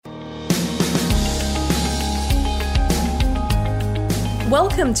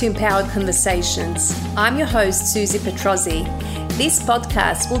Welcome to Empowered Conversations. I'm your host, Susie Petrozzi. This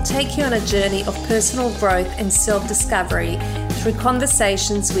podcast will take you on a journey of personal growth and self-discovery through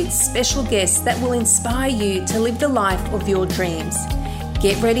conversations with special guests that will inspire you to live the life of your dreams.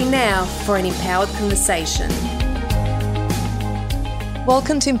 Get ready now for an empowered conversation.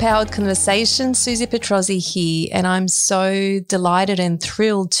 Welcome to Empowered Conversations. Susie Petrozzi here, and I'm so delighted and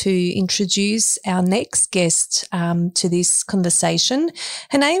thrilled to introduce our next guest to this conversation.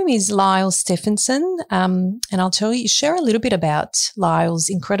 Her name is Lyle Stephenson, and I'll share a little bit about Lyle's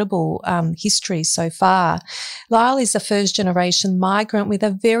incredible history so far. Lyle is a first-generation migrant with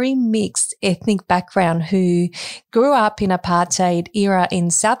a very mixed ethnic background who grew up in apartheid era in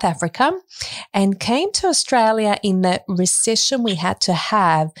South Africa and came to Australia in the recession we had to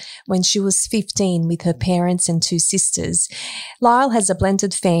have when she was 15 with her parents and two sisters. Lyle has a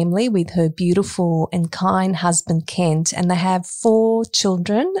blended family with her beautiful and kind husband Kent, and they have 4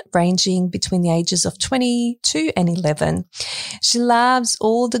 children ranging between the ages of 22 and 11. She loves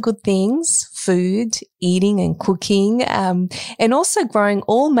all the good things, food, eating and cooking, and also growing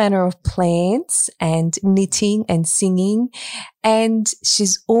all manner of plants and knitting and singing. And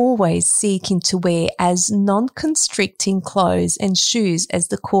she's always seeking to wear as non-constricting clothes and shoes as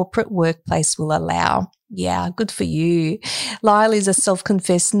the corporate workplace will allow. Yeah, good for you. Lyle is a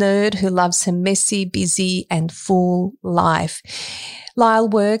self-confessed nerd who loves her messy, busy and full life. Lyle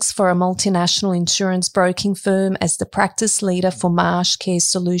works for a multinational insurance broking firm as the practice leader for Marsh Care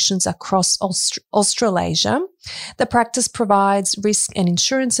Solutions across Australasia. The practice provides risk and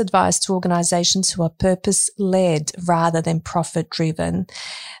insurance advice to organisations who are purpose-led rather than profit-driven.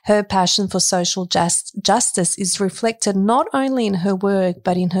 Her passion for social justice is reflected not only in her work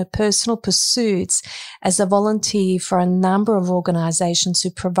but in her personal pursuits as a volunteer for a number of organisations who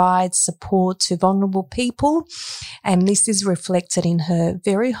provide support to vulnerable people, and this is reflected in her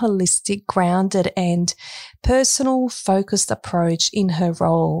very holistic, grounded and personal focused approach in her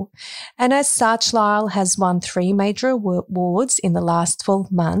role. And as such, Lyle has won 3 major awards in the last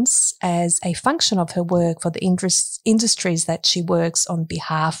 12 months as a function of her work for the industries that she works on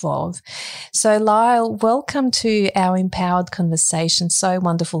behalf of. So Lyle, welcome to our Empowered Conversation. So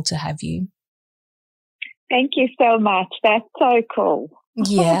wonderful to have you. Thank you so much. That's so cool.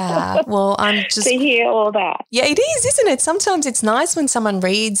 Yeah, well, I'm just... to hear all that. Yeah, it is, isn't it? Sometimes it's nice when someone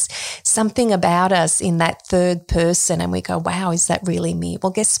reads something about us in that third person and we go, wow, is that really me?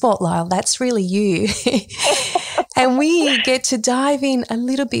 Well, guess what, Lyle? That's really you. And we get to dive in a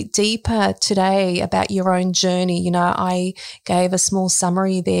little bit deeper today about your own journey. You know, I gave a small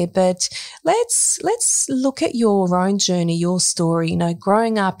summary there, but let's look at your own journey, your story, you know,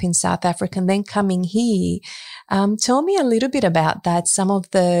 growing up in South Africa and then coming here. Tell me a little bit about that. Some of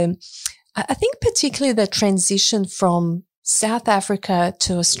the, I think particularly the transition from South Africa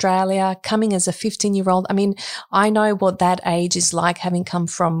to Australia, coming as a 15-year-old. I mean, I know what that age is like, having come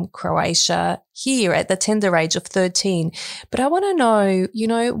from Croatia here at the tender age of 13. But I want to know, you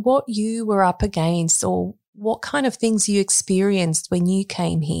know, what you were up against or what kind of things you experienced when you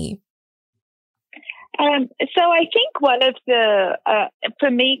came here. So I think one of the, for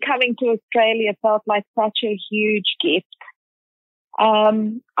me, coming to Australia felt like such a huge gift.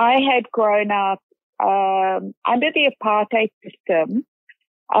 I had grown up under the apartheid system.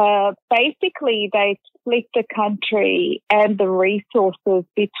 Basically, they split the country and the resources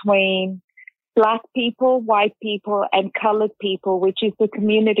between Black people, white people, and coloured people, which is the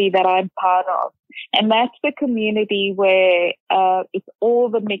community that I'm part of. And that's the community where it's all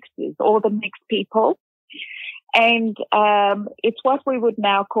the mixes, all the mixed people. And it's what we would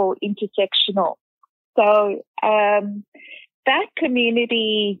now call intersectional. So that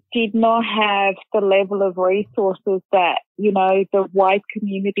community did not have the level of resources that, you know, the white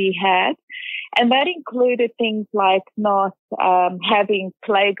community had. And that included things like not having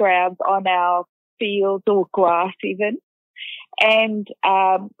playgrounds on our fields or grass even. And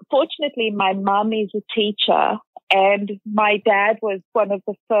fortunately, my mum is a teacher and my dad was one of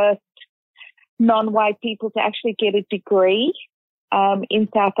the first non-white people to actually get a degree in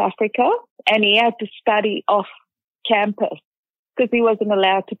South Africa. And he had to study off campus because he wasn't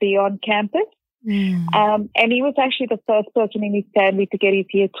allowed to be on campus. And he was actually the first person in his family to get his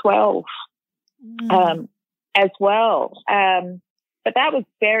year 12 as well. But that was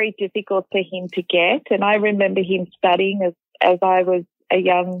very difficult for him to get. And I remember him studying as I was a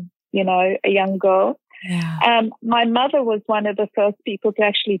young girl. Yeah. My mother was one of the first people to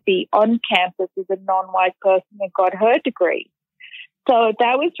actually be on campus as a non-white person and got her degree. So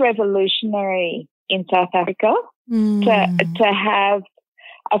that was revolutionary in South Africa to have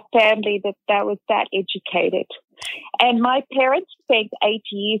a family that was that educated. And my parents spent 8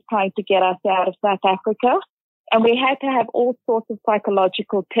 years trying to get us out of South Africa. And we had to have all sorts of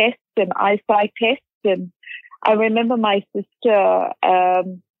psychological tests and eyesight tests. And I remember my sister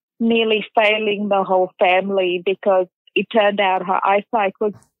nearly failing the whole family because it turned out her eyesight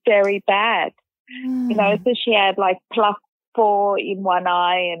was very bad. You know, so she had like +4 in one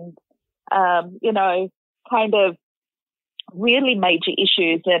eye and, you know, kind of really major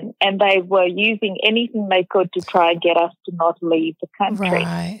issues. And they were using anything they could to try and get us to not leave the country.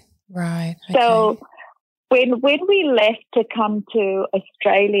 Right. Okay. So when we left to come to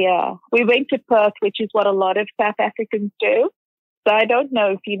Australia, we went to Perth, which is what a lot of South Africans do. So I don't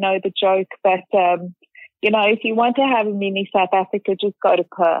know if you know the joke, but, you know, if you want to have a mini South Africa, just go to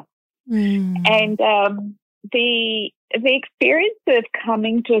Perth. And the experience of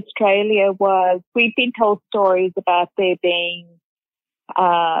coming to Australia was, we've been told stories about there being,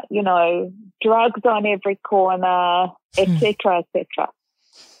 you know, drugs on every corner, etc., etc.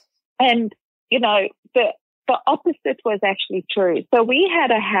 And, you know, the opposite was actually true. So we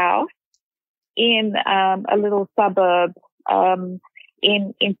had a house in a little suburb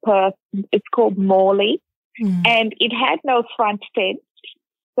in Perth. It's called Morley, and it had no front fence.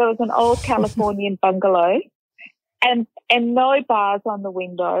 So it was an old Californian bungalow, and no bars on the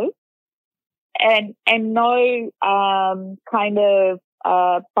window, and no kind of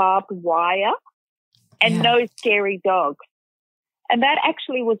barbed wire, and no scary dogs. And that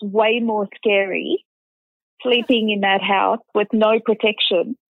actually was way more scary, sleeping in that house with no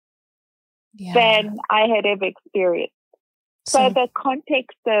protection, than I had ever experienced. So the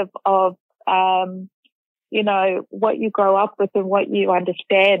context of you know, what you grow up with and what you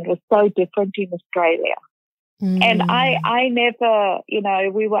understand was so different in Australia. And I never, you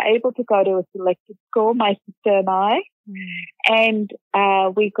know, we were able to go to a selected school, my sister and I, and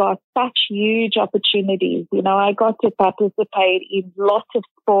we got such huge opportunities. You know, I got to participate in lots of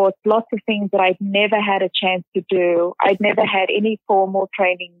sports, lots of things that I'd never had a chance to do. I'd never had any formal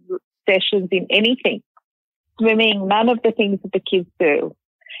training sessions in anything. Swimming, none of the things that the kids do.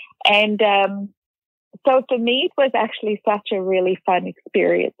 And so for me, it was actually such a really fun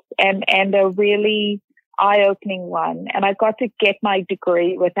experience and a really eye-opening one. And I got to get my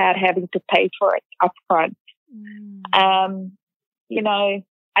degree without having to pay for it up front. You know,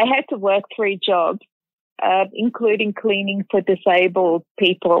 I had to work 3 jobs, including cleaning for disabled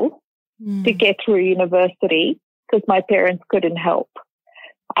people to get through university because my parents couldn't help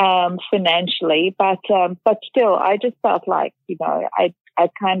financially. But still, I just felt like, you know, I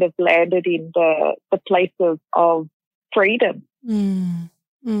kind of landed in the place of freedom.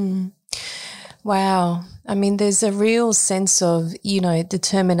 Wow. I mean, there's a real sense of, you know,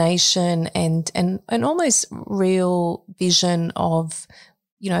 determination and almost real vision of,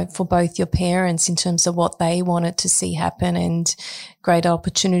 you know, for both your parents in terms of what they wanted to see happen and great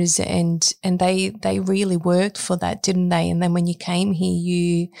opportunities. And they really worked for that, didn't they? And then when you came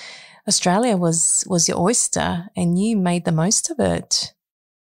here, Australia was your oyster and you made the most of it.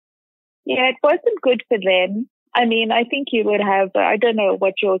 Yeah, it wasn't good for them. I mean, I think you would have, I don't know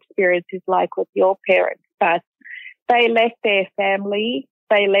what your experience is like with your parents, but they left their family,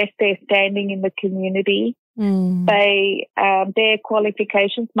 they left their standing in the community, they, their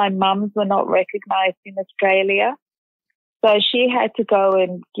qualifications, my mum's were not recognised in Australia. So she had to go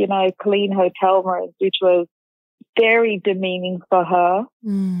and, you know, clean hotel rooms, which was very demeaning for her.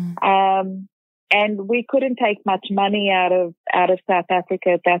 And we couldn't take much money out of South Africa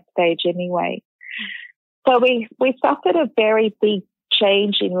at that stage anyway. So we suffered a very big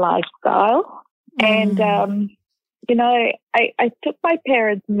change in lifestyle. And, you know, I took my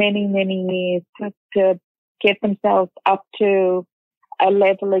parents many, many years to get themselves up to a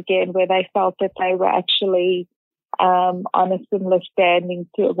level again where they felt that they were actually on a similar standing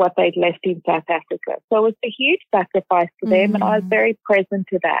to what they'd left in South Africa. So it was a huge sacrifice for them, and I was very present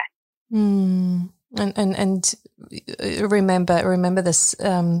to that. And remember this,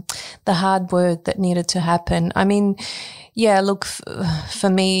 the hard work that needed to happen. I mean, yeah, look,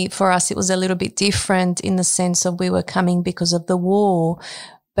 for us, it was a little bit different in the sense of we were coming because of the war.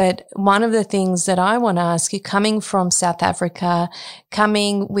 But one of the things that I want to ask you, coming from South Africa,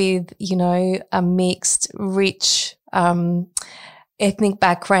 coming with, you know, a mixed, rich, ethnic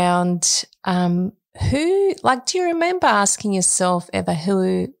background, do you remember asking yourself ever,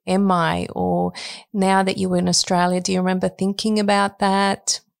 who am I? Or now that you were in Australia, do you remember thinking about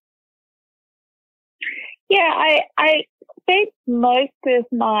that? Yeah, I spent most of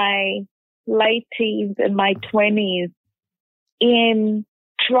my late teens and my 20s in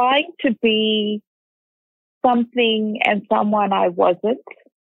trying to be something and someone I wasn't.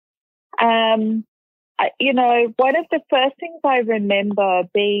 one of the first things I remember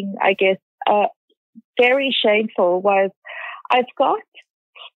being, I guess, very shameful was I've got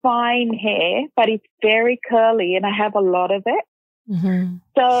fine hair, but it's very curly and I have a lot of it. Mm-hmm.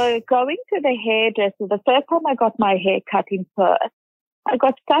 So going to the hairdresser, the first time I got my hair cut in Perth, I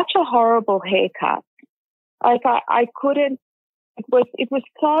got such a horrible haircut. Like I couldn't, it was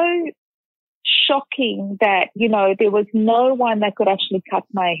so shocking that, there was no one that could actually cut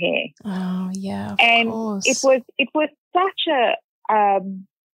my hair. Oh, yeah, of course. It was such a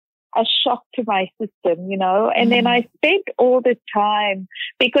shock to my system, and then I spent all the time,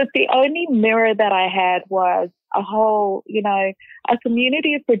 because the only mirror that I had was a whole, a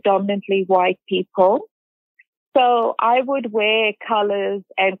community of predominantly white people. So I would wear colors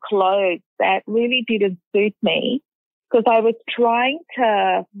and clothes that really didn't suit me, because I was trying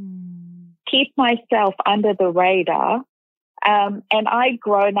to keep myself under the radar. And I'd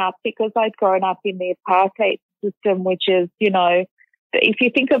grown up in the apartheid system, which is, if you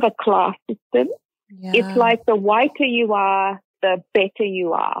think of a class system, it's like the whiter you are, the better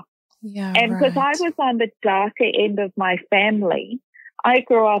you are. Yeah, and because I was on the darker end of my family, I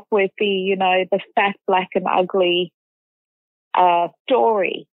grew up with the fat, black and ugly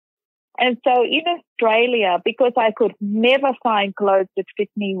story. And so in Australia, because I could never find clothes that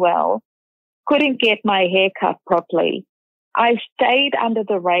fit me well, couldn't get my hair cut properly, I stayed under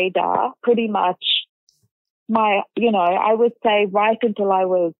the radar pretty much I would say right until I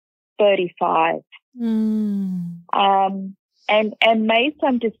was 35. And made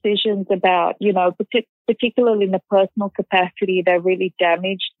some decisions about, particularly in the personal capacity, that really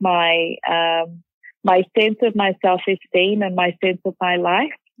damaged my my sense of my self-esteem and my sense of my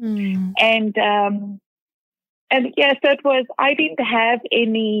life. And yes, it was, I didn't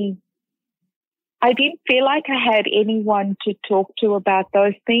feel like I had anyone to talk to about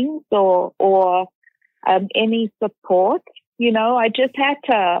those things or any support. I just had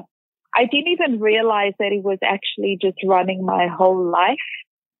to, I didn't even realize that it was actually just running my whole life.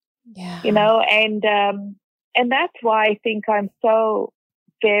 Yeah. And that's why I think I'm so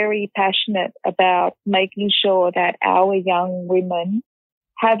very passionate about making sure that our young women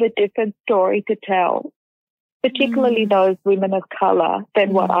have a different story to tell, particularly those women of color,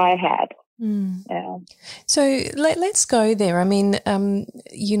 than what I had. Yeah. So let's go there. I mean,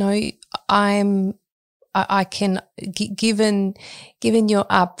 I can, given your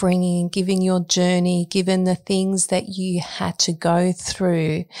upbringing, given your journey, given the things that you had to go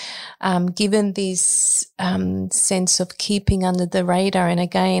through, given this sense of keeping under the radar, and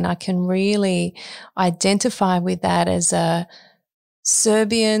again, I can really identify with that as a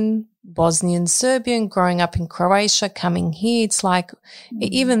Bosnian Serbian, growing up in Croatia, coming here. It's like,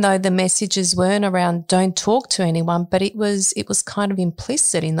 even though the messages weren't around don't talk to anyone, but it was kind of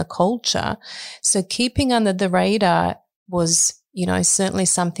implicit in the culture. So keeping under the radar was, certainly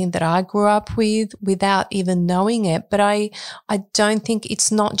something that I grew up with without even knowing it. But I don't think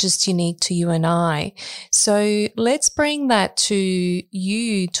it's not just unique to you and I. So let's bring that to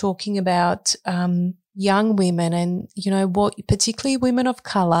you, talking about, young women and, what, particularly women of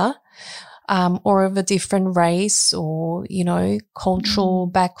color, or of a different race or, cultural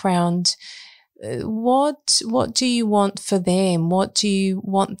background. What do you want for them? What do you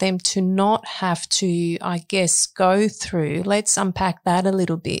want them to not have to, I guess, go through? Let's unpack that a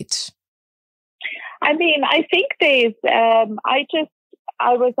little bit. I mean, I think there's, I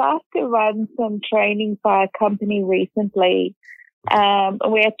was asked to run some training for a company recently.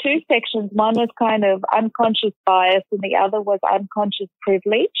 We had two sections. One was kind of unconscious bias and the other was unconscious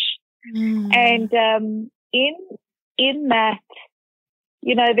privilege. And in that,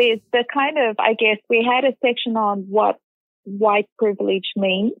 there's the kind of, I guess, we had a section on what white privilege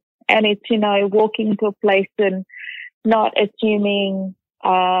means. And it's, walking into a place and not assuming,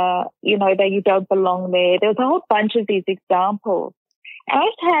 that you don't belong there. There was a whole bunch of these examples. And I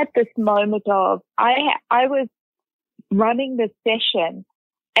just had this moment of, I was running the session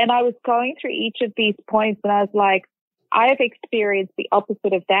and I was going through each of these points and I was like, I have experienced the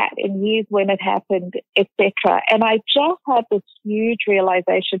opposite of that in years when it happened, etc. And I just had this huge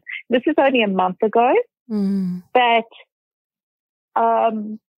realization. This is only a month ago, that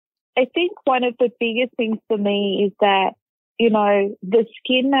I think one of the biggest things for me is that, the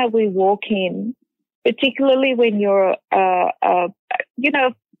skin that we walk in, particularly when you're, there's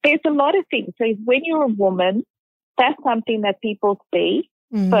a lot of things. So when you're a woman, that's something that people see,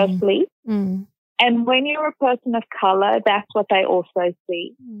 firstly. And when you're a person of color, that's what they also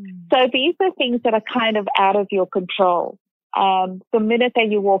see. So these are things that are kind of out of your control. The minute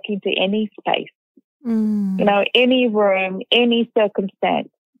that you walk into any space, any room, any circumstance.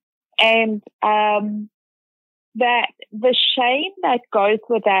 And that the shame that goes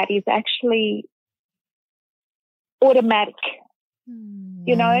with that is actually automatic.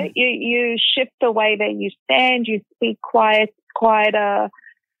 You know, you shift the way that you stand, you speak quieter,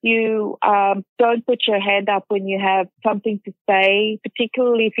 you don't put your hand up when you have something to say,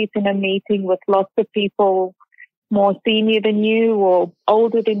 particularly if it's in a meeting with lots of people more senior than you or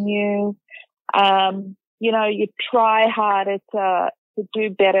older than you. You know, you try harder to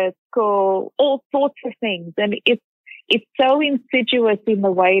do better at school, all sorts of things. And it's so insidious in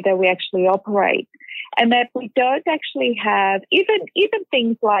the way that we actually operate, and that we don't actually have even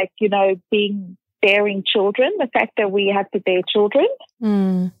things like, you know, bearing children. The fact that we have to bear children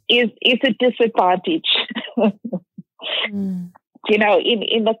is a disadvantage. You know,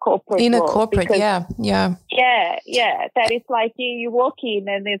 in the corporate world, because, yeah. That is like you walk in,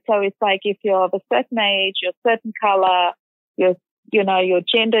 and so it's like if you're of a certain age, you're a certain color, your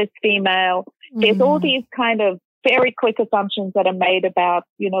gender is female. There's all these kind of very quick assumptions that are made about,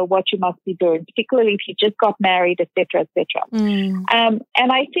 you know, what you must be doing, particularly if you just got married, et cetera, et cetera. And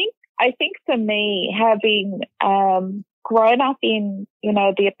I think for me, having grown up in, you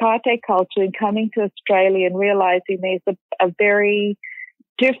know, the apartheid culture and coming to Australia and realizing there's a very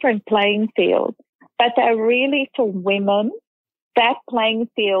different playing field, but that really for women, that playing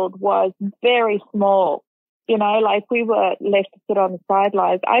field was very small. You know, like we were left to sit on the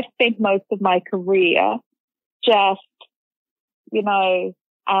sidelines. I've spent most of my career just, you know,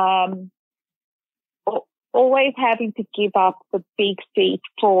 always having to give up the big seat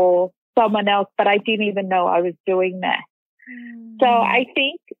for someone else, but I didn't even know I was doing that. So I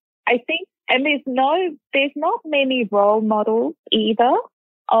think, and there's not many role models either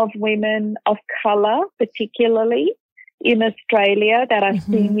of women of colour, particularly in Australia, that are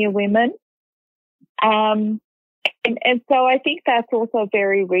senior women. And so I think that's also a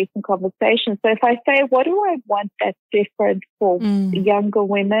very recent conversation. So if I say, what do I want that's different for younger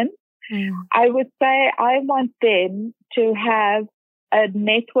women? I would say I want them to have a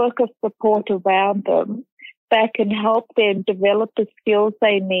network of support around them that can help them develop the skills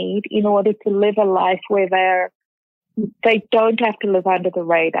they need in order to live a life where they don't have to live under the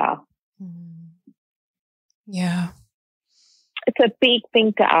radar. Yeah. It's a big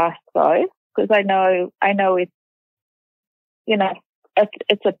thing to ask, though, because I know it's, you know,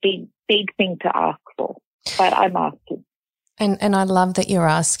 it's a big thing to ask for, but I'm asking. And I love that you're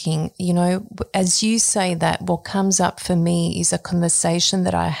asking. You know, as you say that, what comes up for me is a conversation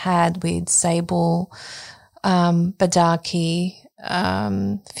that I had with Sable Badaki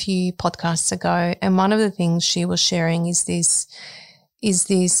a few podcasts ago, and one of the things she was sharing is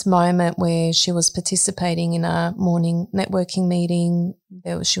this moment where she was participating in a morning networking meeting.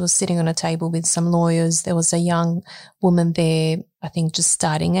 She was sitting on a table with some lawyers. There was a young woman there, I think just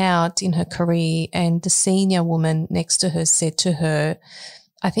starting out in her career, and the senior woman next to her said to her,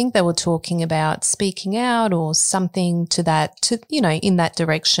 I think they were talking about speaking out or something to in that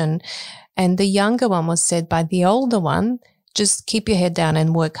direction. And the younger one was said by the older one, just keep your head down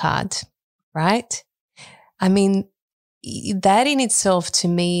and work hard, right? I mean, that in itself to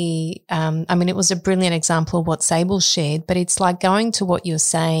me, it was a brilliant example of what Sable shared, but it's like going to what you're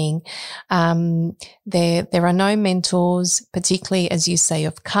saying. There are no mentors, particularly as you say,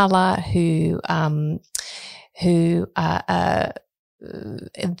 of colour who are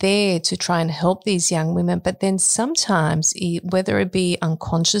there to try and help these young women. But then sometimes, whether it be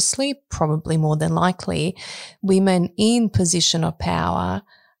unconsciously, probably more than likely, women in position of power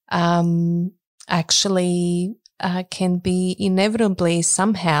actually can be inevitably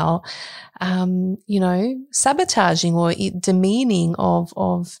somehow, sabotaging or demeaning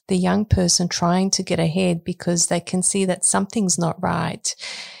of the young person trying to get ahead because they can see that something's not right.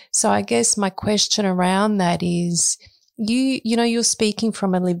 So I guess my question around that is, you're speaking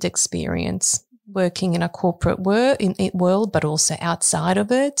from a lived experience, working in a corporate world, but also outside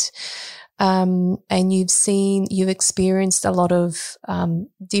of it. And you've experienced a lot of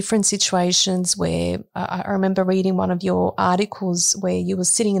different situations where I remember reading one of your articles where you were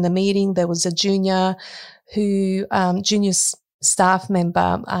sitting in the meeting. There was a junior staff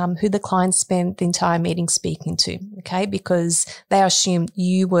member who the client spent the entire meeting speaking to, okay, because they assumed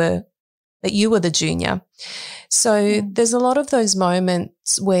you were the junior. So there's a lot of those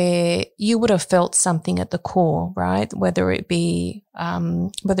moments where you would have felt something at the core, right? Whether it be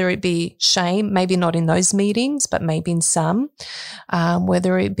shame, maybe not in those meetings, but maybe in some,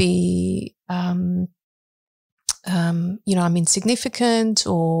 whether it be I'm insignificant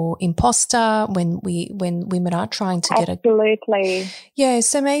or imposter when women are trying to get a... Absolutely. Yeah,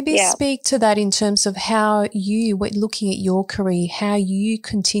 so maybe speak to that in terms of how you, looking at your career, how you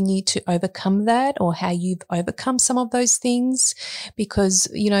continue to overcome that, or how you've overcome some of those things, because,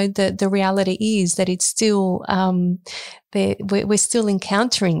 the reality is that it's still, we're still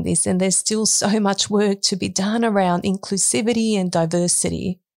encountering this, and there's still so much work to be done around inclusivity and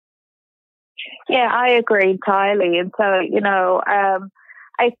diversity. Yeah, I agree entirely. And so,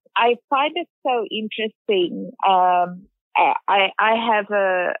 I find it so interesting. I have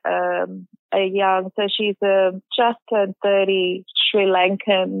a young, so she's a just turned 30 Sri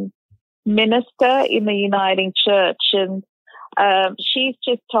Lankan minister in the Uniting Church, and she's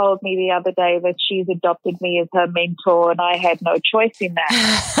just told me the other day that she's adopted me as her mentor, and I had no choice in that.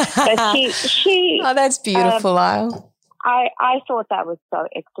 But she oh, that's beautiful, Lyle. I thought that was so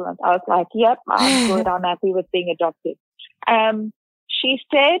excellent. I was like, yep, I'm good. I'm happy with being adopted. She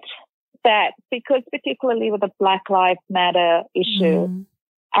said that because particularly with the Black Lives Matter issue,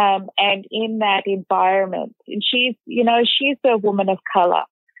 and in that environment, and she's a woman of color.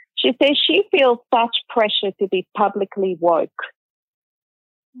 She says she feels such pressure to be publicly woke.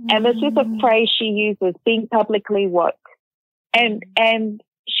 And this is a phrase she uses, being publicly woke. And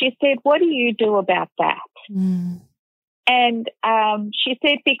she said, what do you do about that? And she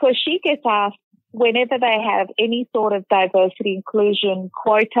said because she gets asked whenever they have any sort of diversity, inclusion,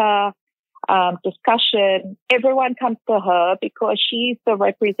 quota, discussion, everyone comes to her because she's the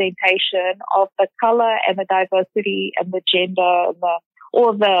representation of the color and the diversity and the gender and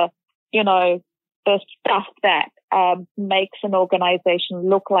all the stuff that makes an organization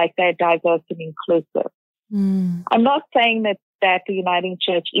look like they're diverse and inclusive. I'm not saying that the Uniting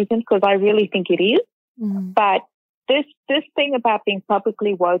Church isn't, because I really think it is, but this thing about being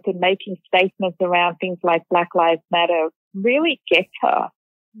publicly woke and making statements around things like Black Lives Matter really gets her,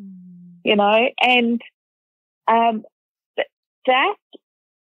 and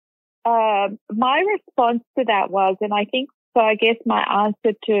my response to that was, and I think, so I guess my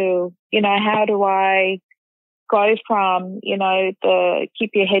answer to, how do I go from, the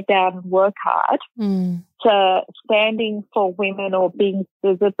keep your head down and work hard to standing for women or being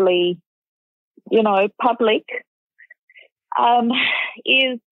visibly, public,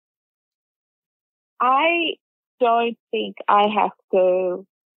 is I don't think I have to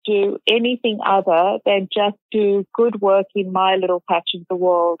do anything other than just do good work in my little patch of the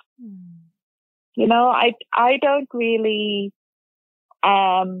world. I don't really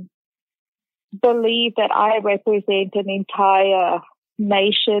believe that I represent an entire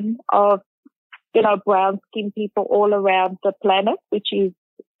nation of, brown-skinned people all around the planet, which is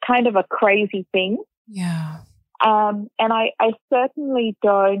kind of a crazy thing. Yeah. And I certainly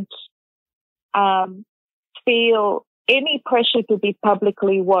don't feel any pressure to be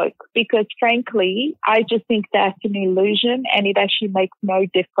publicly woke, because frankly, I just think that's an illusion and it actually makes no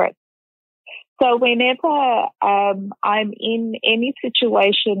difference. So whenever I'm in any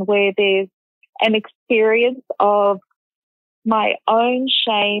situation where there's an experience of my own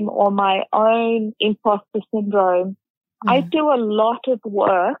shame or my own imposter syndrome, I do a lot of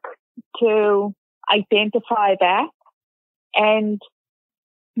work to identify that and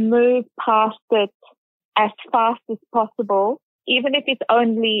move past it as fast as possible, even if it's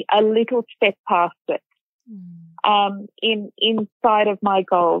only a little step past it, inside of my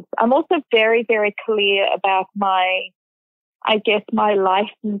goals. I'm also very, very clear about my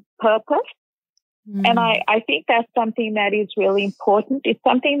life purpose. And I think that's something that is really important. It's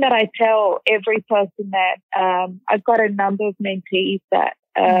something that I tell every person that I've got a number of mentees that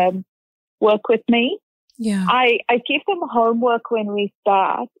work with me. Yeah. I give them homework when we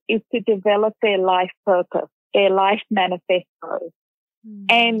start, is to develop their life purpose, their life manifesto.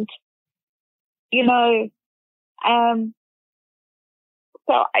 And,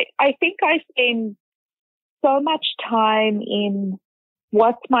 so I think I spend so much time in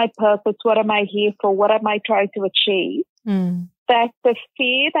what's my purpose, what am I here for, what am I trying to achieve, that the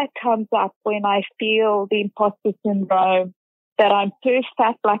fear that comes up when I feel the imposter syndrome, that I'm too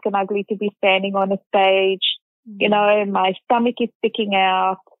fat, black and ugly to be standing on a stage, my stomach is sticking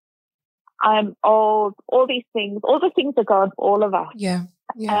out, I'm old, all these things, all the things are gone for all of us. Yeah.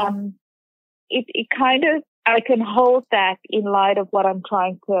 It kind of, I can hold that in light of what I'm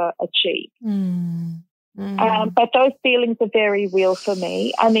trying to achieve. But those feelings are very real for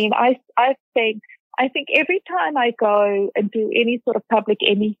me. I mean, I think every time I go and do any sort of public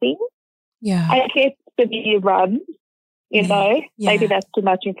anything, I get severe runs. Maybe that's too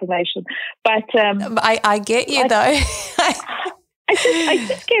much information, but I get you though. I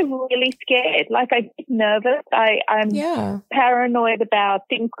just get really scared. Like, I get nervous. I'm paranoid about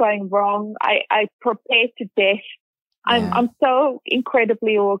things going wrong. I prepare to death. I'm so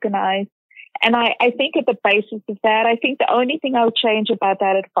incredibly organized. And I think at the basis of that, I think the only thing I would change about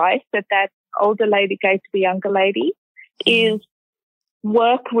that advice that older lady gave to the younger lady is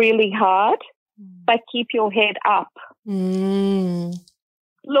work really hard, but keep your head up.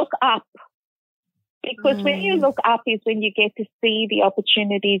 Look up. Because when you look up is when you get to see the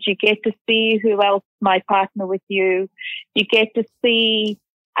opportunities, you get to see who else might partner with you, you get to see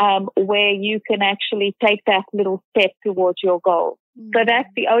where you can actually take that little step towards your goal. So that's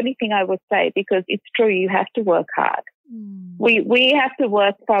the only thing I would say, because it's true, you have to work hard. We have to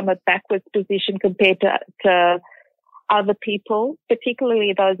work from a backwards position compared to other people,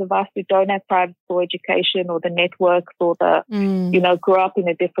 particularly those of us who don't have private school education or the networks or grew up in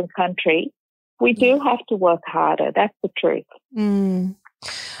a different country. We do have to work harder. That's the truth.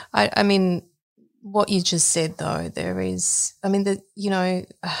 I mean, what you just said, though,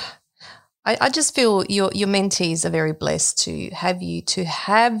 I just feel your mentees are very blessed to have you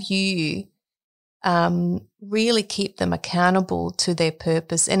really keep them accountable to their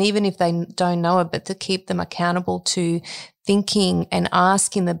purpose. And even if they don't know it, but to keep them accountable to thinking and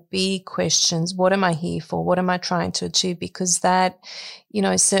asking the big questions. What am I here for? What am I trying to achieve? Because that,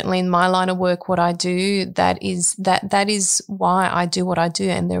 certainly in my line of work, what I do, that is why I do what I do.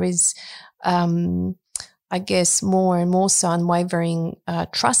 And there is, I guess, more and more so unwavering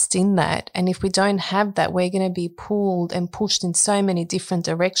trust in that. And if we don't have that, we're going to be pulled and pushed in so many different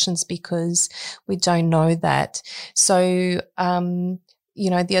directions because we don't know that. So,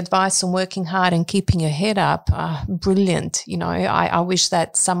 the advice on working hard and keeping your head up, brilliant. I wish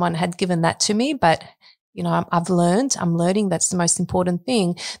that someone had given that to me, but I'm learning that's the most important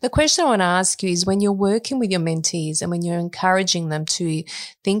thing. The question I want to ask you is, when you're working with your mentees and when you're encouraging them to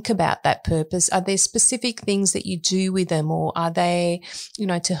think about that purpose, are there specific things that you do with them, or are they,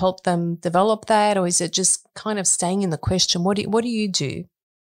 to help them develop that, or is it just kind of staying in the question? What do you do?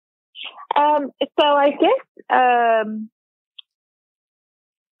 So I guess,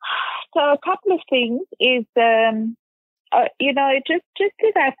 so a couple of things is, just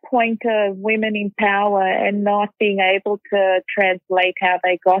to that point of women in power and not being able to translate how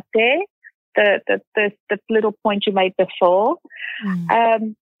they got there, the little point you made before.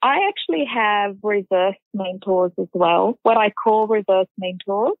 I actually have reverse mentors as well, what I call reverse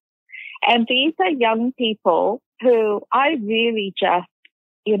mentors. And these are young people who I really just,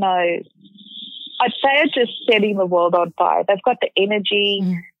 they're just setting the world on fire. They've got the energy.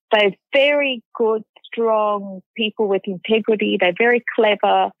 They're very good, strong people with integrity. They're very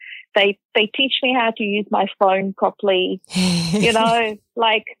clever. They teach me how to use my phone properly.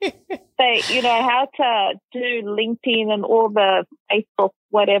 Like they, how to do LinkedIn and all the Facebook,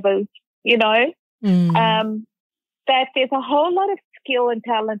 whatever, that there's a whole lot of skill and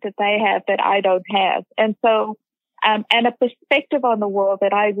talent that they have that I don't have. And so, and a perspective on the world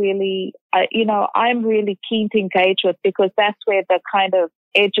that I really, I'm really keen to engage with, because that's where the kind of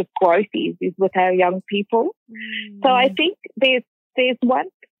edge of growth is with our young people. So I think there's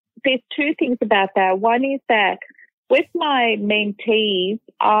two things about that. One is that with my mentees,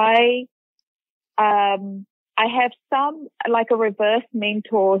 I have some, like a reverse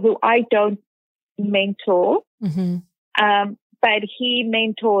mentor who I don't mentor, but he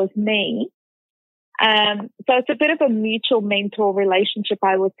mentors me. So it's a bit of a mutual mentor relationship,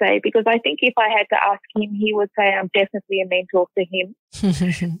 I would say, because I think if I had to ask him, he would say I'm definitely a mentor to him.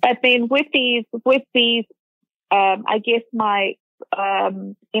 But then with these, I guess my,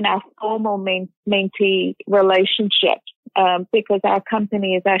 in our formal mentee relationship, because our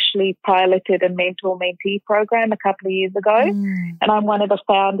company has actually piloted a mentor-mentee program a couple of years ago, and I'm one of the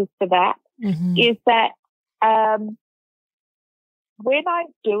founders for that, is that when I'm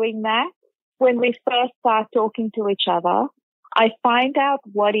doing that, when we first start talking to each other, I find out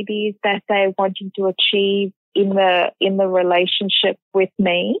what it is that they're wanting to achieve in the relationship with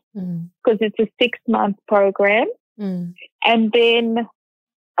me, because it's a 6-month program. And then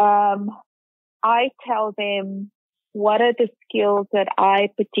I tell them what are the skills that I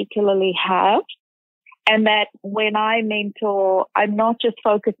particularly have, and that when I mentor, I'm not just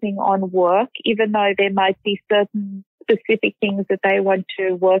focusing on work, even though there might be certain specific things that they want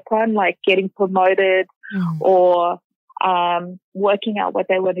to work on, like getting promoted or working out what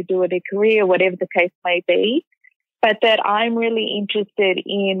they want to do in their career, whatever the case may be. But that I'm really interested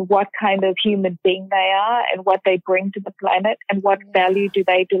in what kind of human being they are and what they bring to the planet and what value do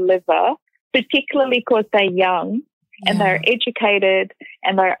they deliver, particularly because they're young and they're educated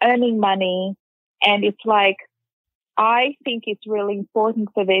and they're earning money. And it's like, I think it's really important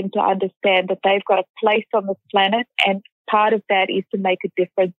for them to understand that they've got a place on this planet, and part of that is to make a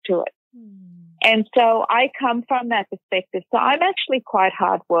difference to it. And so I come from that perspective. So I'm actually quite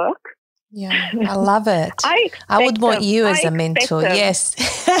hard work. Yeah, I love it. I would want you as a mentor. Yes.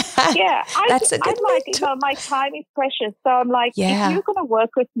 Yeah, That's a good like, mentor. my time is precious. So I'm like, Yeah. if you're going to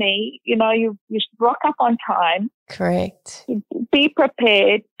work with me, you should rock up on time. Correct. Be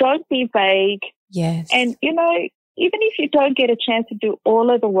prepared. Don't be vague. Yes. And, even if you don't get a chance to do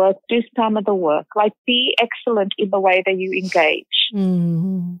all of the work, do some of the work. Like, be excellent in the way that you engage.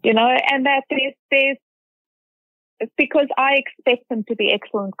 Mm-hmm. And that there's because I expect them to be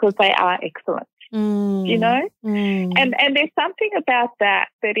excellent because they are excellent. And there's something about that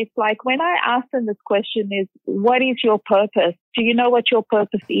it's like when I ask them this question is, what is your purpose? Do you know what your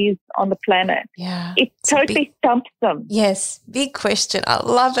purpose is on the planet? Yeah. It totally stumps them. Yes, big question. I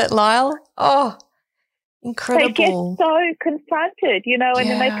love it, Lyle. Oh, incredible. They get so confronted, and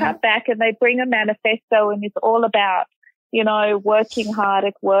then they come back and they bring a manifesto and it's all about, working hard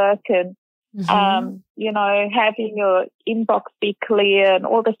at work and, having your inbox be clear and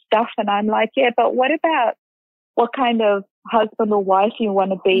all the stuff. And I'm like, yeah, but what about what kind of husband or wife you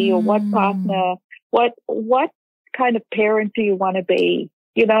want to be, or what partner, what kind of parent do you want to be?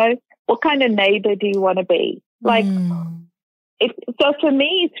 What kind of neighbor do you want to be? Like, so for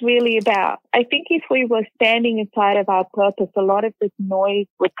me, it's really about, I think if we were standing inside of our purpose, a lot of this noise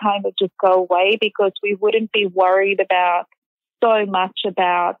would kind of just go away because we wouldn't be worried about so much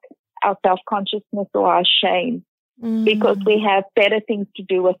about our self-consciousness or our shame because we have better things to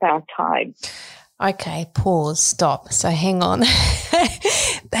do with our time. Okay, pause, stop. So hang on.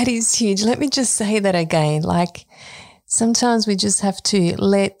 That is huge. Let me just say that again. Like, sometimes we just have to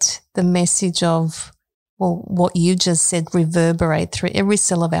let the message of, what you just said reverberate through every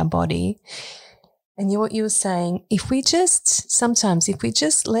cell of our body. And what you were saying, if we just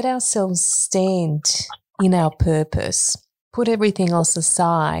let ourselves stand in our purpose, put everything else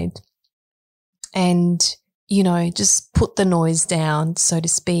aside and, just put the noise down, so to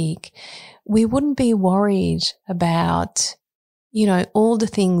speak, we wouldn't be worried about, all the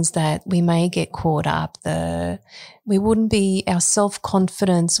things that we may get caught up. Our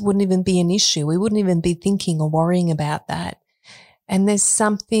self-confidence wouldn't even be an issue. We wouldn't even be thinking or worrying about that. And there's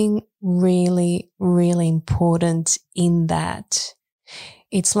something really, really important in that.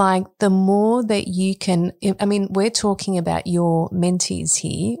 It's like the more that you can, we're talking about your mentees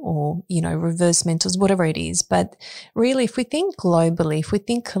here or, reverse mentors, whatever it is. But really, if we think globally, if we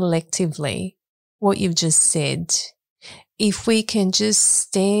think collectively, what you've just said, if we can just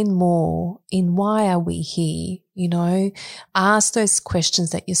stand more in why are we here, ask those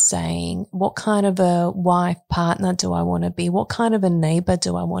questions that you're saying. What kind of a wife, partner do I want to be? What kind of a neighbor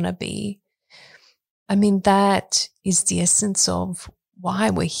do I want to be? That is the essence of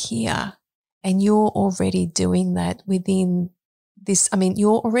why we're here. And you're already doing that within this.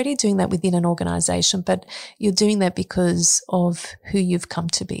 You're already doing that within an organization, but you're doing that because of who you've come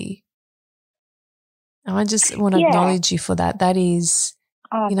to be. And I just want to acknowledge you for that. That is,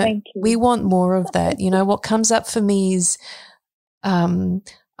 thank you. We want more of that. What comes up for me is,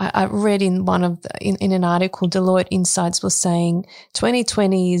 I read in in an article, Deloitte Insights was saying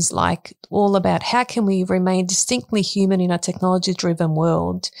 2020 is like all about how can we remain distinctly human in a technology-driven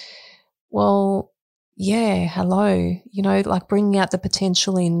world. Well, yeah, hello, like bringing out the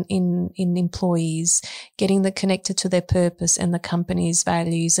potential in employees, getting them connected to their purpose and the company's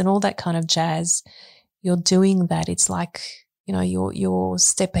values and all that kind of jazz. You're doing that. It's like, you're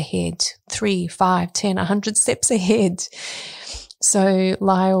step ahead, 3, 5, 10, 100 steps ahead. So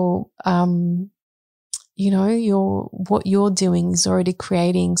Lyle, what you're doing is already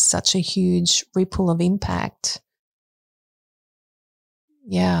creating such a huge ripple of impact.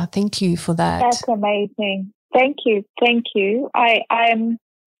 Yeah, thank you for that. That's amazing. Thank you. I'm,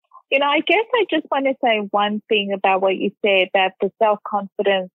 I guess I just want to say one thing about what you said, that the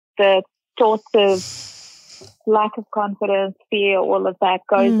self-confidence, the thoughts of lack of confidence, fear, all of that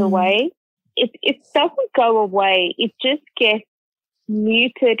goes away. It doesn't go away. It just gets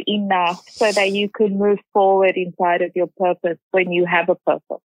muted enough so that you can move forward inside of your purpose when you have a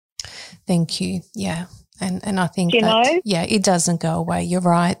purpose. Thank you. Yeah. And I think it doesn't go away. You're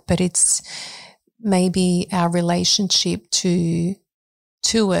right. But it's maybe our relationship to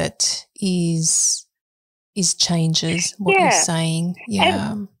it is changes what you're saying.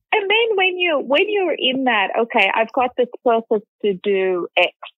 Yeah. And then when you're in that, okay, I've got this purpose to do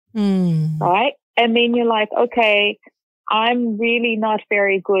X, right? And then you're like, okay, I'm really not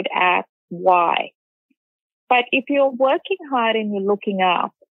very good at Y. But if you're working hard and you're looking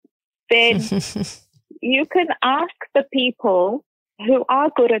up, then you can ask the people who are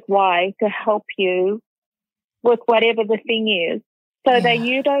good at why to help you with whatever the thing is, so that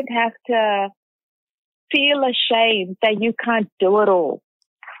you don't have to feel ashamed that you can't do it all.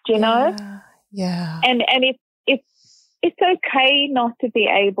 Do you know? Yeah. And it's okay not to be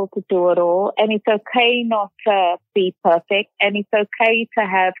able to do it all, and it's okay not to be perfect, and it's okay to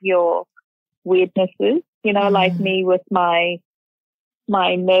have your weirdnesses, you know, like me with my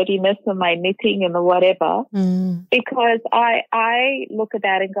nerdiness and my knitting and the whatever, because I look at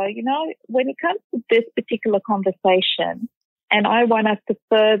that and go, you know, when it comes to this particular conversation, and I want us to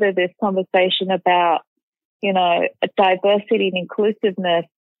further this conversation about, you know, diversity and inclusiveness,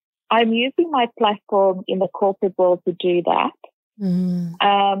 I'm using my platform in the corporate world to do that,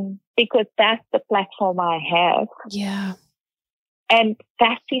 because that's the platform I have. Yeah. And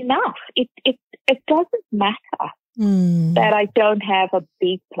that's enough. It doesn't matter that I don't have a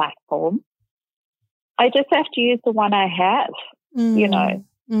big platform. I just have to use the one I have, you know.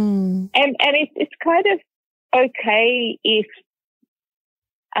 And it's kind of okay if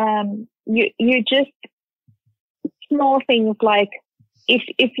you just small things like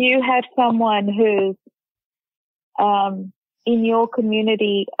if you have someone who's in your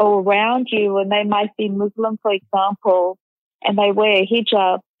community or around you, and they might be Muslim, for example, and they wear a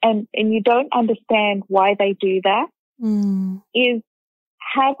hijab, and you don't understand why they do that, is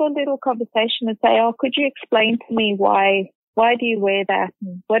have a little conversation and say, oh, could you explain to me why do you wear that?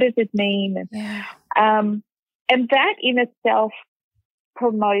 And what does it mean? And that in itself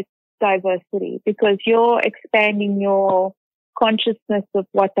promotes diversity, because you're expanding your consciousness of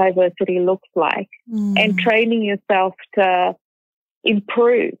what diversity looks like and training yourself to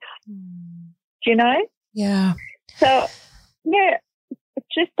improve. Do you know? Yeah. So, yeah, it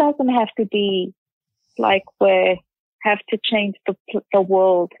just doesn't have to be like we have to change the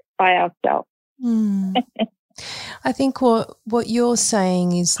world by ourselves. I think what you're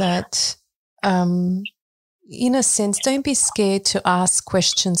saying is that, in a sense, don't be scared to ask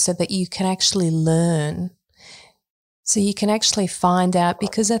questions so that you can actually learn. So you can actually find out,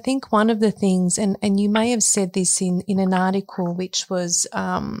 because I think one of the things, and you may have said this in an article which was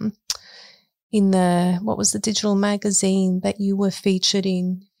in the digital magazine that you were featured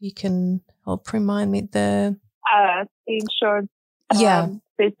in. You can help remind me the insurance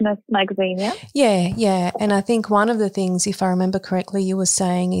business magazine, Yeah. And I think one of the things, if I remember correctly, you were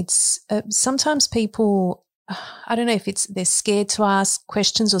saying it's sometimes people, I don't know if they're scared to ask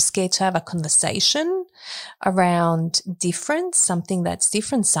questions or scared to have a conversation around difference, something that's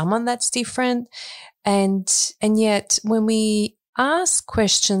different, someone that's different. And yet when we ask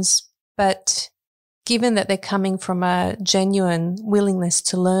questions, but given that they're coming from a genuine willingness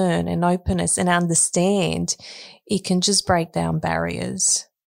to learn and openness and understand, it can just break down barriers.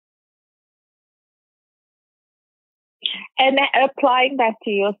 And applying that to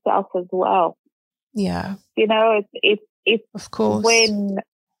yourself as well. Yeah. You know, it's of course when,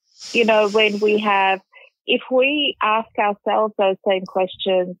 you know, when we have, if we ask ourselves those same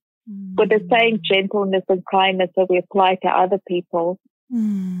questions with the same gentleness and kindness that we apply to other people,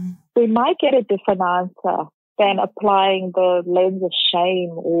 we might get a different answer than applying the lens of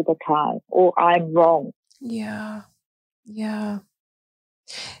shame all the time, or I'm wrong. Yeah. Yeah.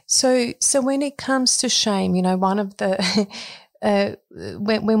 So when it comes to shame, you know, one of the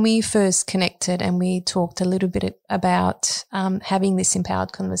when we first connected and we talked a little bit about having this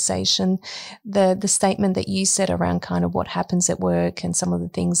empowered conversation, the statement that you said around kind of what happens at work and some of the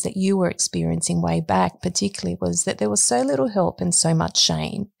things that you were experiencing way back particularly was that there was so little help and so much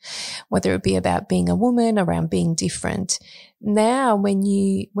shame, whether it be about being a woman, around being different. Now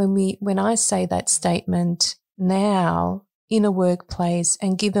when I say that statement now in a workplace,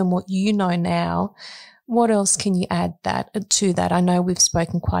 and given what you know now, what else can you add to that? I know we've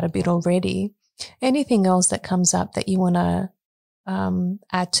spoken quite a bit already. Anything else that comes up that you want to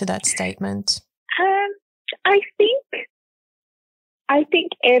add to that statement? I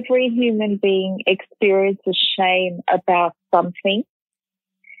think every human being experiences shame about something,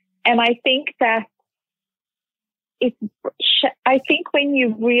 and I think that I think when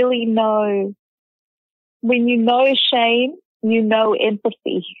you really know, when you know shame, you know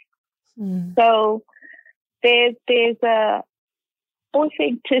empathy. So there's a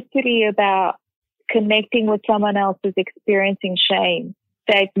authenticity about connecting with someone else who's experiencing shame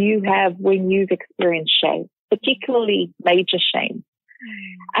that you have when you've experienced shame, particularly major shame.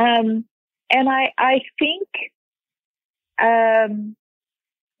 And I think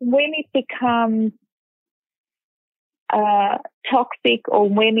when it becomes toxic, or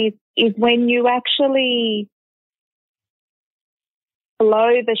when you actually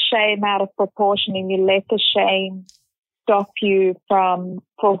blow the shame out of proportion and you let the shame stop you from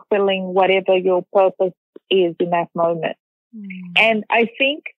fulfilling whatever your purpose is in that moment. And I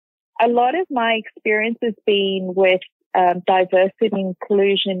think a lot of my experience has been with diversity and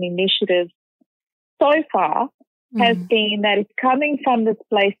inclusion initiatives so far has been that it's coming from this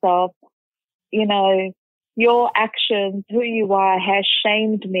place of, you know, your actions, who you are, has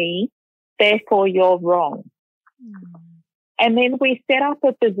shamed me, therefore you're wrong. And then we set up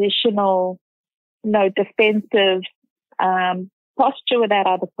a positional, you know, defensive posture with that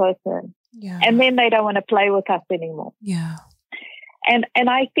other person. Yeah. And then they don't want to play with us anymore. Yeah. And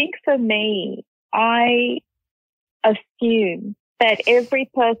I think for me, I assume that every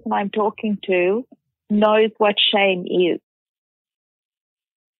person I'm talking to knows what shame is.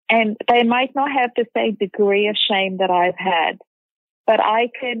 And they might not have the same degree of shame that I've had, but I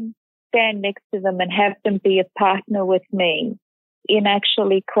can stand next to them and have them be a partner with me in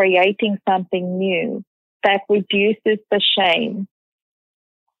actually creating something new that reduces the shame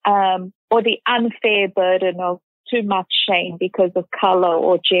or the unfair burden of too much shame because of color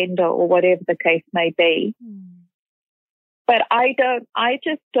or gender or whatever the case may be. But I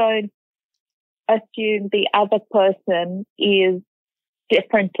just don't assume the other person is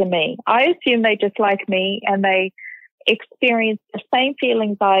different to me. I assume they just like me and they experience the same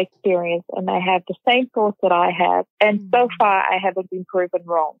feelings I experience and they have the same thoughts that I have. And so far I haven't been proven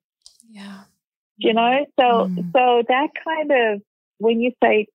wrong. Yeah. You know, so that kind of, when you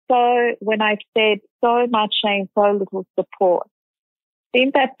say when I've said so much shame, so little support, I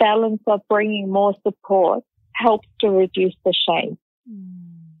think that balance of bringing more support helps to reduce the shame.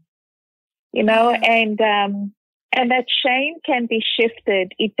 You know, and that shame can be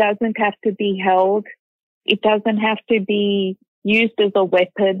shifted. It doesn't have to be held. It doesn't have to be used as a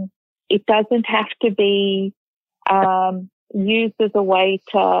weapon. It doesn't have to be used as a way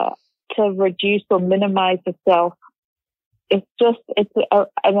to reduce or minimize itself. It's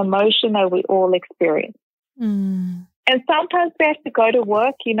an emotion that we all experience. And sometimes we have to go to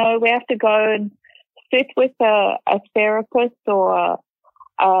work, you know, we have to go and sit with a therapist or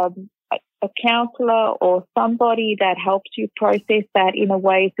a counselor or somebody that helps you process that in a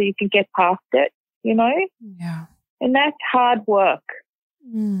way so you can get past it, you know? Yeah. And that's hard work.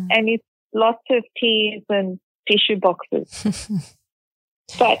 And it's lots of tears and tissue boxes.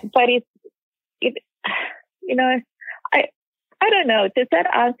 but it you know, I don't know. Does that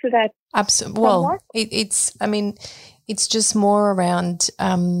answer that? Absolutely. Well, it's just more around,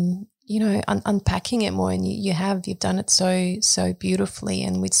 you know, unpacking it more, and you've done it so beautifully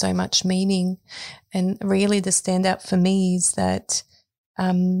and with so much meaning. And really the standout for me is that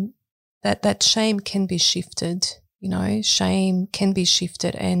that shame can be shifted, you know, shame can be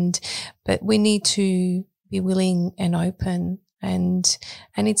shifted, but we need to be willing and open. And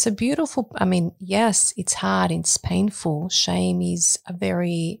it's a beautiful, I mean, yes, it's hard, it's painful. Shame is a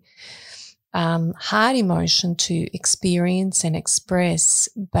very hard emotion to experience and express.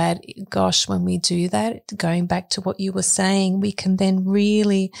 But gosh, when we do that, going back to what you were saying, we can then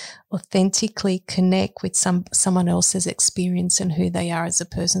really authentically connect with someone else's experience and who they are as a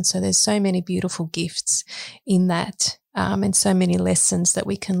person. So there's so many beautiful gifts in that, and so many lessons that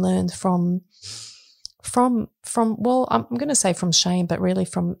we can learn from well, I'm going to say from shame, but really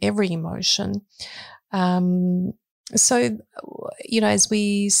from every emotion. So, you know, as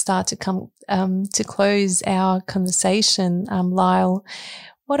we start to come to close our conversation, Lyle,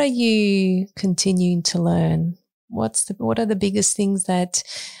 what are you continuing to learn? What are the biggest things that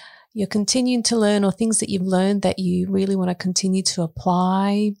you're continuing to learn, or things that you've learned that you really want to continue to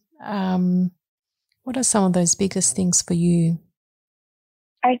apply? What are some of those biggest things for you?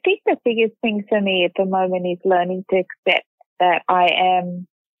 I think the biggest thing for me at the moment is learning to accept that I am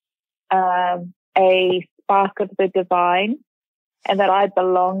a spark of the divine, and that I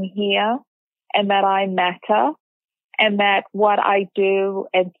belong here, and that I matter, and that what I do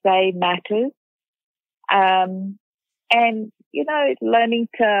and say matters. And, you know, learning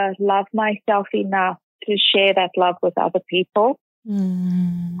to love myself enough to share that love with other people.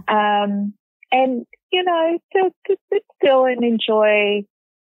 And, you know, to sit still and enjoy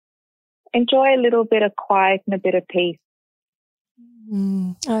a little bit of quiet and a bit of peace.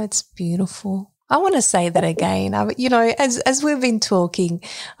 Oh, it's beautiful. I want to say that again. You know, as we've been talking,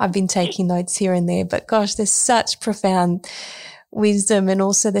 I've been taking notes here and there, but gosh, there's such profound wisdom, and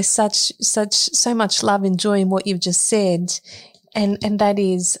also there's so much love and joy in what you've just said. And that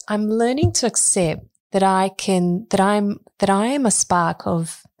is, I'm learning to accept that I am a spark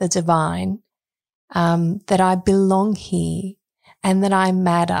of the divine, that I belong here, and that I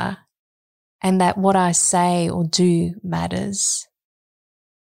matter, and that what I say or do matters.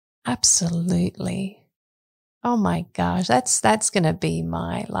 Absolutely. Oh my gosh, that's going to be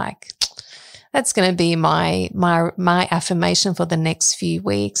my that's going to be my affirmation for the next few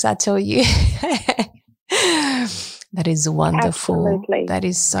weeks, I tell you. That is wonderful. Absolutely. That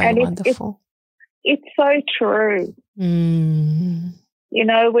is so and wonderful. It's so true. Mm. You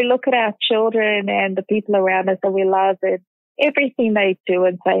know, we look at our children and the people around us that we love, and everything they do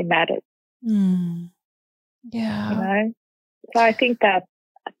and say matters. Mm. Yeah. You know? So I think that's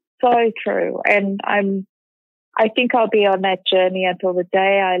so true. And I think I'll be on that journey until the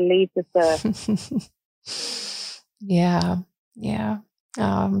day I leave this earth. Yeah.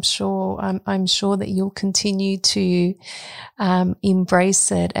 I'm sure that you'll continue to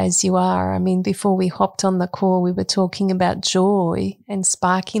embrace it as you are. I mean, before we hopped on the call, we were talking about joy and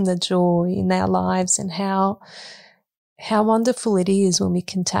sparking the joy in our lives, and how wonderful it is when we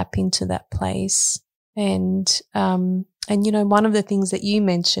can tap into that place. And you know, one of the things that you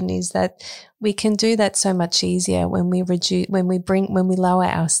mentioned is that we can do that so much easier when we lower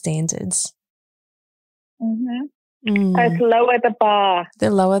our standards. Mm-hmm. Let's lower the bar.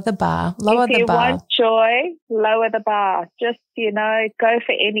 Lower the bar. If you want joy, lower the bar. Just, you know, go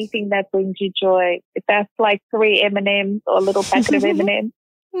for anything that brings you joy. If that's like 3 M&Ms or a little packet of M&Ms,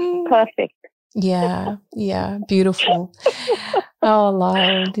 perfect. Yeah, beautiful. Oh,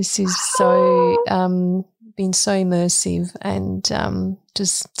 Lyle, this is so been so immersive and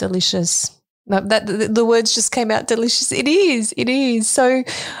just delicious. No, the words just came out delicious. It is. So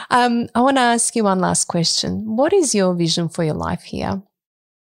I want to ask you one last question. What is your vision for your life here?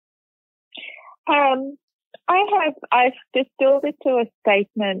 I've distilled it to a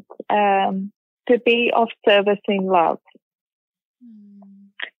statement, to be of service in love.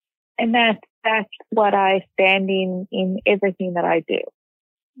 And that's what I stand in everything that I do.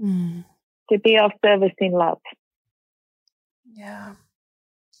 To be of service in love. Yeah.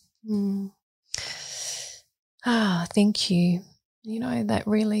 Thank you. You know, that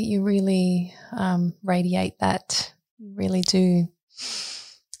really, you really radiate that. You really do.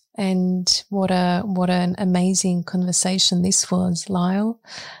 And what an amazing conversation this was, Lyle.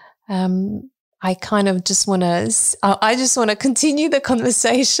 I kind of just want to continue the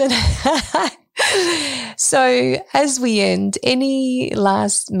conversation. So as we end, any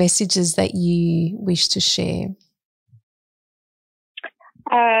last messages that you wish to share?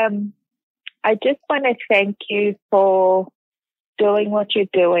 I just want to thank you for doing what you're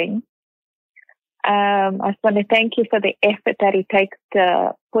doing. I just want to thank you for the effort that it takes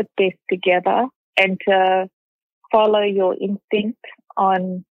to put this together and to follow your instinct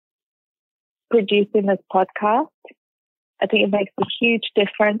on producing this podcast. I think it makes a huge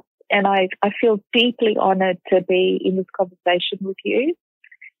difference, and I feel deeply honored to be in this conversation with you.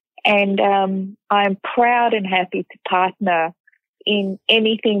 And I'm proud and happy to partner in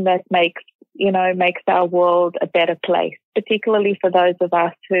anything that makes our world a better place, particularly for those of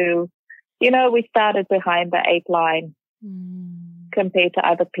us who, you know, we started behind the 8 line compared to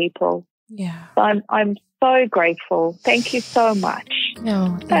other people. Yeah. So I'm so grateful. Thank you so much.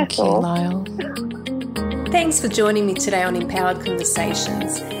 No, thank you, Lyle. Thanks for joining me today on Empowered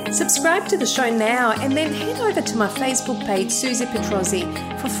Conversations. Subscribe to the show now and then head over to my Facebook page, Susie Petrozzi,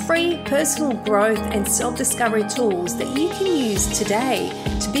 for free personal growth and self-discovery tools that you can use today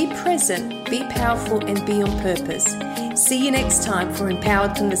to be present, be powerful, and be on purpose. See you next time for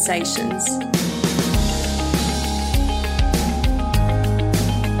Empowered Conversations.